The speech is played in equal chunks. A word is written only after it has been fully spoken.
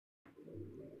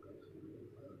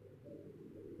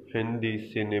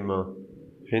Hindi cinema.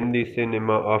 Hindi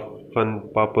cinema, often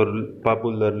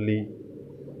popularly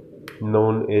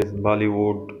known as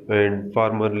Bollywood and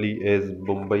formerly as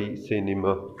Bombay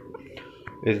cinema,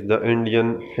 is the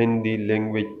Indian Hindi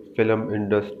language film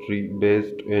industry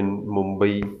based in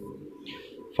Mumbai,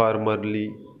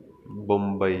 formerly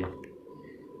Bombay.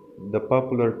 The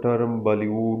popular term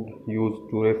Bollywood, used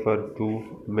to refer to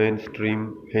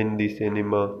mainstream Hindi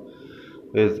cinema,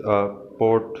 is a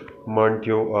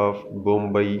portmanteau of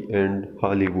Bombay and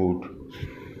Hollywood.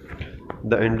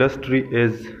 The industry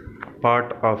is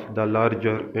part of the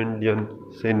larger Indian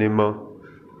cinema,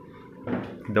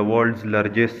 the world's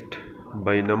largest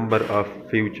by number of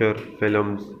feature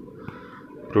films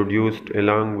produced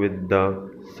along with the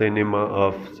cinema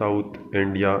of South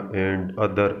India and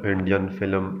other Indian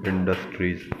film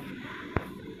industries.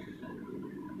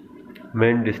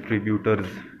 Main distributors: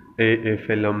 AA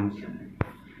Films,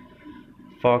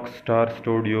 Fox Star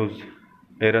Studios,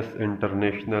 Eras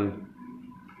International,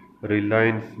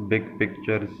 Reliance Big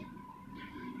Pictures,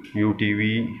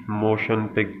 UTV Motion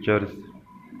Pictures,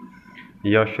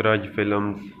 Yash Raj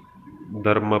Films,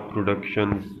 Dharma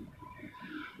Productions,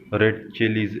 Red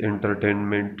Chillies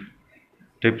Entertainment,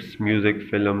 Tips Music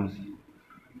Films,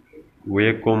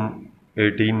 Wacom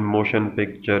 18 Motion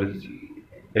Pictures,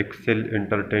 Excel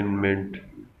Entertainment,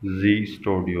 Z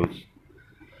Studios.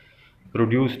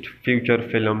 Produced feature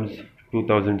films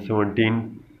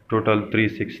 2017, total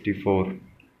 364.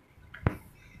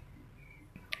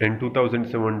 In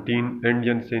 2017,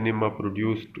 Indian cinema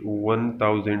produced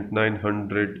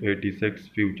 1986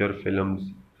 feature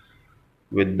films,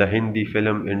 with the Hindi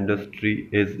film industry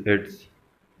as its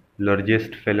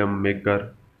largest film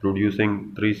maker,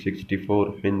 producing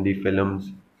 364 Hindi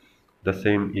films the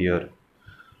same year.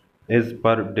 As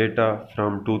per data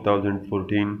from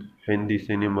 2014, Hindi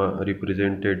cinema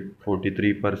represented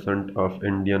 43% of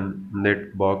Indian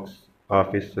net box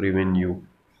office revenue.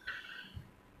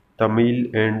 Tamil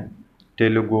and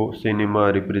Telugu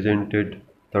cinema represented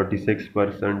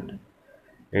 36%,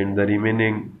 and the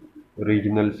remaining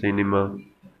regional cinema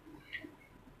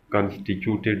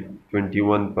constituted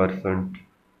 21%.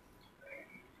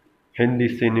 Hindi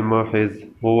cinema has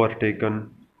overtaken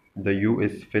the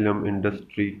US film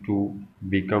industry to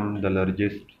become the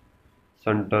largest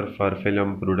center for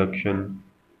film production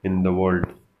in the world.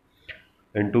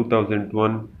 In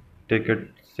 2001, ticket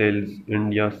sales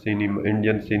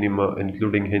Indian cinema,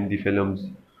 including Hindi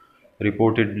films,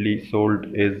 reportedly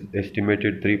sold as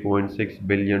estimated 3.6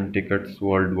 billion tickets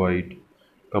worldwide,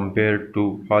 compared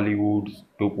to Hollywood's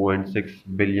 2.6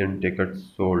 billion tickets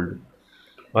sold.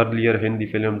 Earlier, Hindi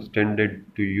films tended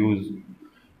to use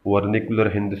vernacular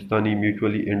Hindustani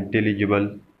mutually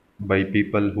intelligible by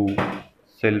people who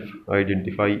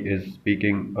self-identify as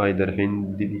speaking either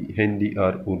Hindi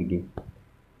or Urdu.